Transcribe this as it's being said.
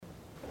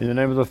In the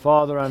name of the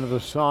Father, and of the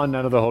Son,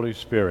 and of the Holy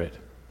Spirit.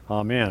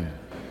 Amen.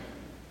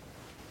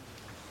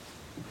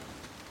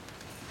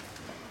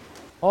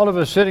 All of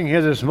us sitting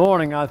here this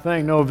morning, I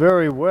think, know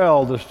very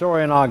well the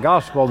story in our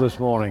gospel this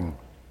morning.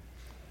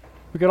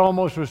 We could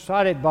almost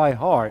recite it by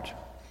heart.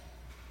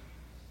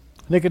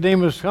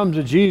 Nicodemus comes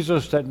to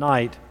Jesus that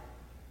night,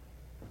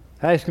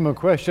 asking him a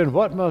question,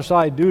 "What must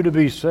I do to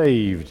be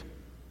saved?"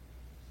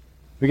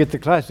 We get the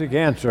classic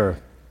answer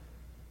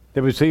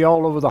that we see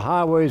all over the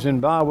highways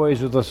and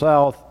byways of the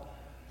South: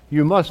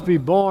 you must be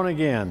born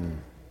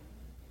again.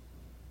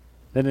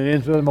 Then it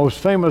ends with the most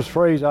famous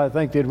phrase, I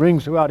think, that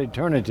rings throughout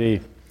eternity,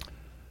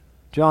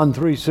 John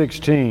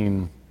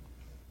 3:16,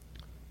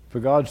 "For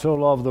God so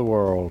loved the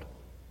world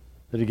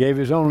that he gave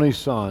his only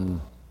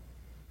Son,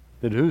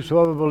 that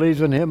whosoever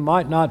believes in him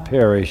might not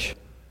perish,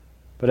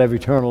 but have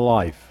eternal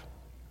life."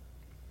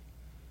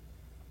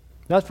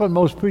 That's what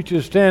most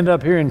preachers stand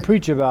up here and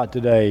preach about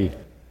today.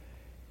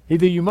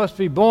 Either you must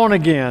be born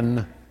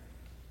again,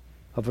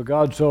 or for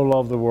God so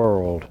loved the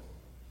world.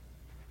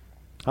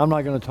 I'm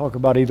not going to talk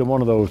about either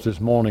one of those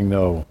this morning,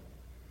 though.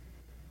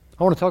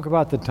 I want to talk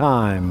about the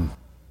time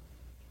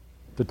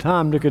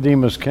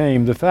Nicodemus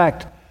came, the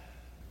fact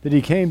that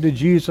he came to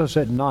Jesus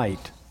at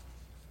night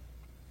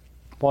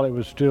while it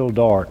was still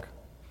dark.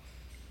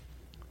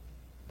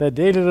 That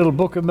daily little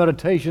book of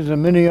meditations that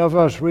many of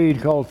us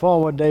read, called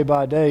Forward Day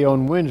by Day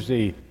on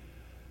Wednesday,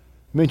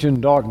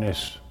 mentioned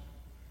darkness.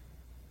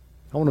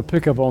 I want to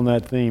pick up on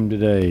that theme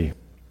today.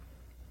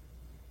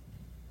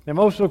 Now,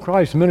 most of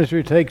Christ's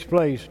ministry takes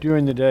place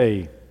during the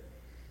day.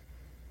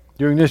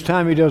 During this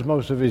time, he does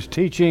most of his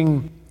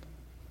teaching,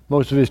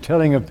 most of his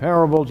telling of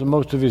parables, and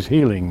most of his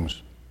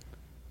healings.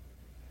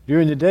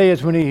 During the day,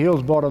 it's when he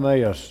heals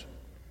Bartimaeus.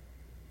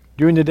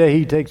 During the day,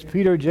 he takes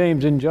Peter,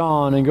 James, and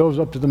John and goes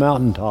up to the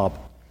mountaintop.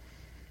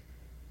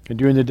 And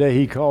during the day,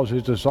 he calls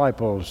his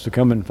disciples to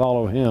come and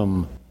follow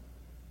him.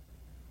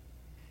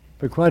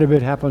 But quite a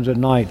bit happens at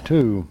night,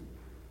 too.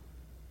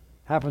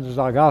 Happens, as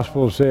our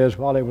gospel says,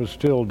 while it was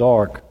still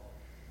dark.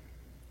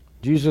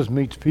 Jesus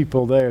meets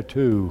people there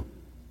too.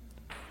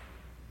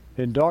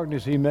 In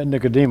darkness he met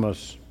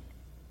Nicodemus.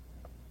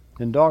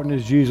 In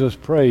darkness Jesus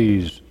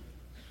prays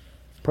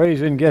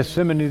in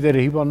Gethsemane that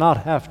he will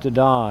not have to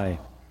die.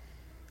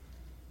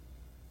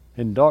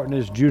 In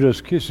darkness Judas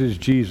kisses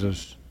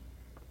Jesus.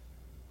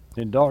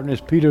 In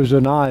darkness Peter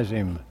denies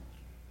him,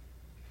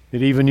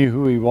 that even knew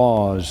who he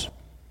was.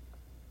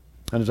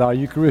 And as our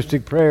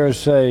Eucharistic prayers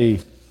say,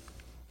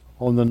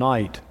 on the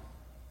night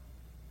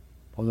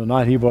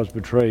he was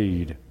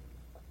betrayed.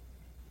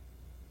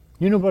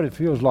 You know what it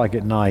feels like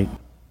at night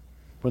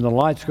when the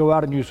lights go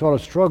out and you sort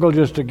of struggle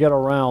just to get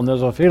around.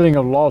 There's a feeling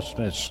of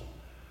lostness,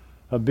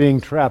 of being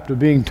trapped, of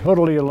being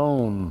totally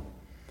alone.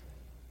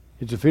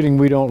 It's a feeling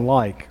we don't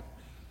like.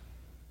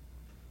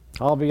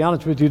 I'll be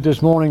honest with you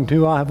this morning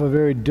too, I have a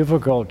very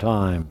difficult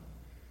time.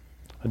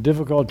 A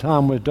difficult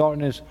time with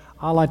darkness.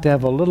 I like to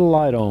have a little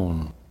light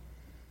on.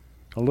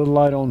 A little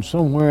light on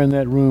somewhere in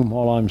that room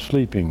while I'm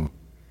sleeping.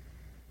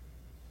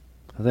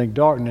 I think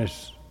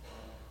darkness,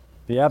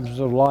 the absence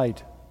of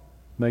light,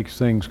 makes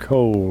things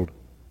cold,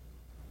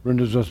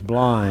 renders us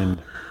blind,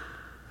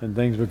 and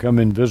things become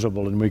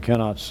invisible and we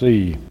cannot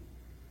see.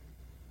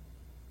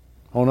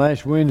 On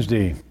Ash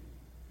Wednesday,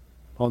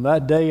 on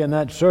that day in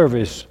that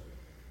service,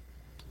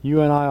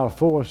 you and I are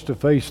forced to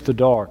face the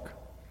dark,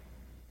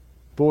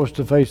 forced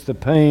to face the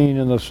pain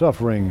and the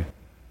suffering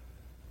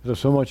that are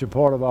so much a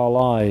part of our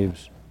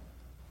lives.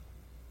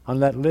 And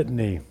that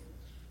litany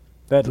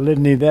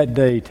that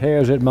day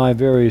tears at my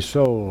very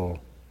soul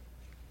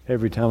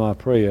every time I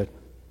pray it.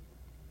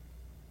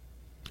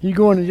 You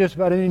go into just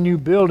about any new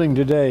building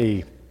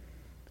today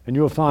and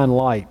you'll find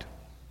light,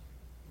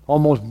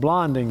 almost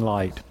blinding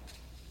light.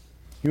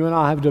 You and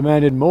I have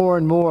demanded more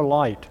and more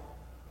light,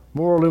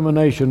 more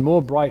illumination,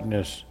 more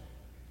brightness.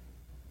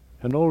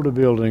 In older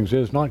buildings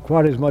there's not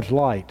quite as much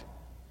light.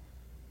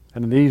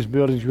 And in these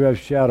buildings you have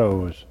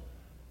shadows.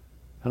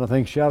 And I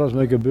think shadows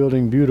make a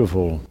building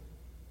beautiful.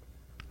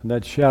 And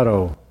that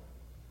shadow,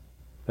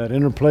 that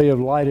interplay of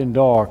light and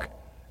dark,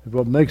 is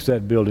what makes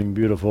that building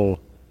beautiful.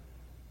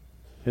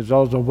 It's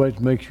also what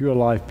makes your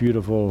life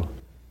beautiful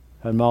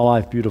and my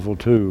life beautiful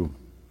too.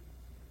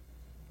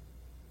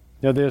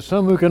 Now there's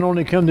some who can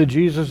only come to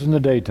Jesus in the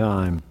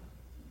daytime.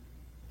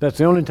 That's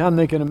the only time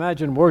they can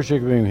imagine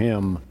worshiping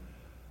him.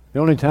 The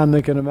only time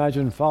they can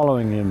imagine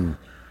following him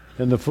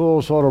in the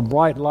full sort of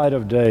bright light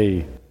of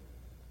day.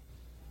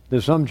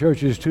 There's some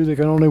churches too that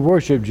can only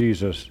worship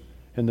Jesus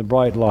in the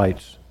bright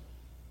lights,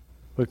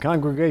 with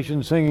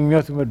congregations singing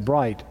nothing but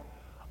bright,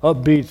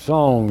 upbeat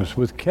songs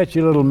with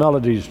catchy little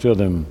melodies to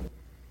them.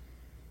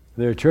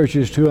 There are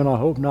churches too, and I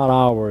hope not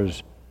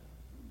ours,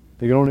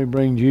 that can only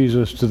bring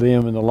Jesus to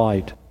them in the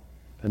light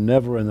and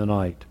never in the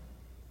night.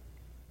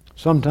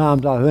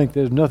 Sometimes I think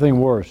there's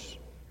nothing worse,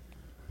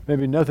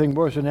 maybe nothing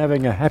worse than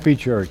having a happy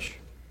church.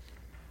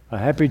 A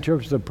happy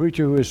church with a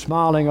preacher who is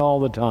smiling all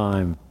the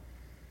time.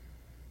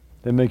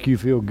 They make you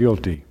feel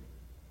guilty.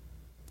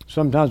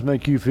 Sometimes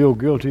make you feel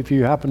guilty if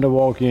you happen to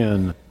walk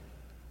in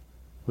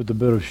with a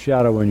bit of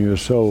shadow in your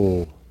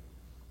soul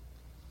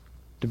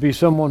to be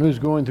someone who's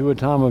going through a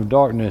time of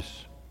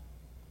darkness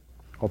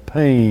or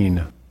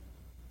pain,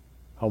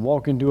 or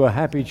walk into a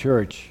happy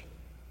church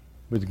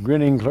with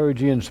grinning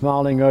clergy and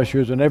smiling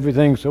ushers and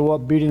everything so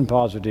upbeat and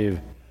positive,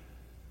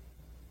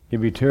 can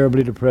be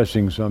terribly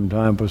depressing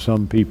sometime for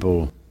some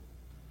people.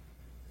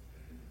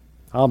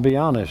 I'll be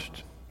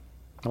honest,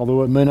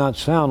 although it may not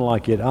sound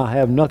like it, I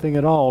have nothing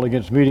at all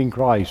against meeting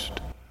Christ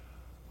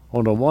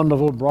on a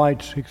wonderful,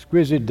 bright,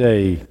 exquisite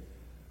day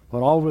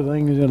when all the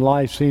things in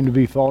life seem to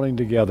be falling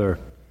together.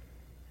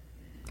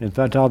 In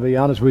fact, I'll be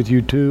honest with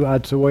you too,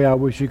 that's the way I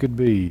wish it could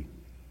be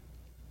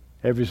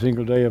every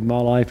single day of my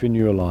life and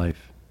your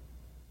life.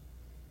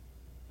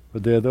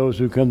 But there are those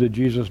who come to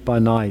Jesus by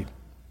night,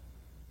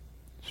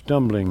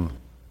 stumbling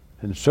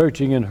and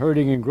searching and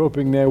hurting and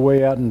groping their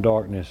way out in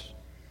darkness,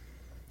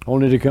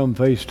 only to come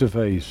face to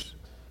face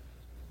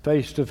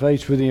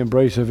with the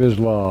embrace of His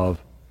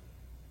love.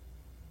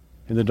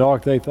 In the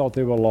dark they thought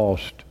they were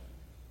lost,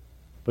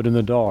 but in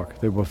the dark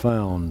they were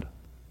found.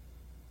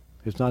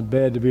 It's not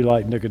bad to be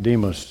like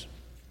Nicodemus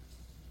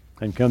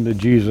and come to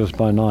Jesus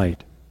by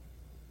night.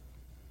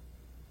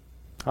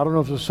 I don't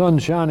know if the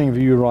sun's shining for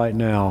you right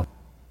now.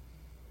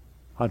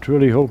 I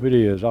truly hope it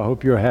is. I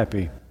hope you're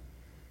happy.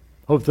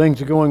 Hope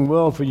things are going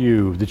well for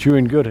you, that you're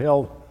in good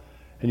health,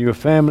 and your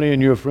family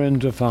and your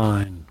friends are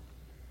fine.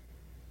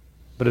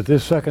 But at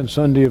this second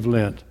Sunday of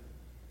Lent,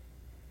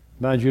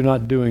 mind you're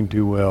not doing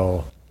too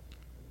well.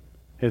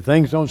 If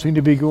things don't seem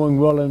to be going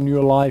well in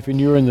your life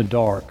and you're in the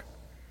dark,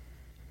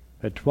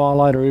 at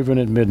twilight or even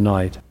at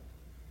midnight,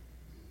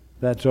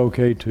 that's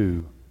okay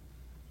too.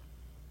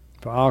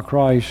 For our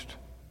Christ,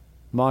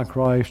 my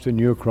Christ, and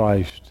your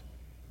Christ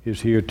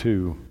is here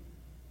too.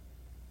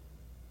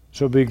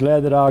 So be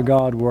glad that our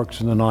God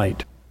works in the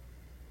night.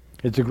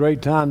 It's a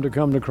great time to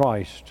come to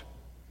Christ,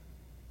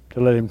 to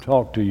let Him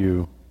talk to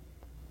you,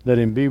 let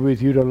Him be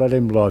with you, to let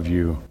Him love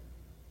you.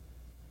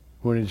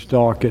 When it's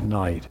dark at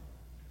night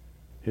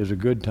is a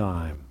good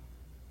time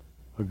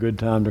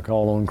to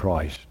call on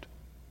Christ.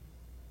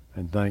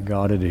 And thank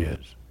God it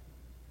is.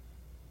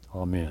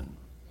 Amen.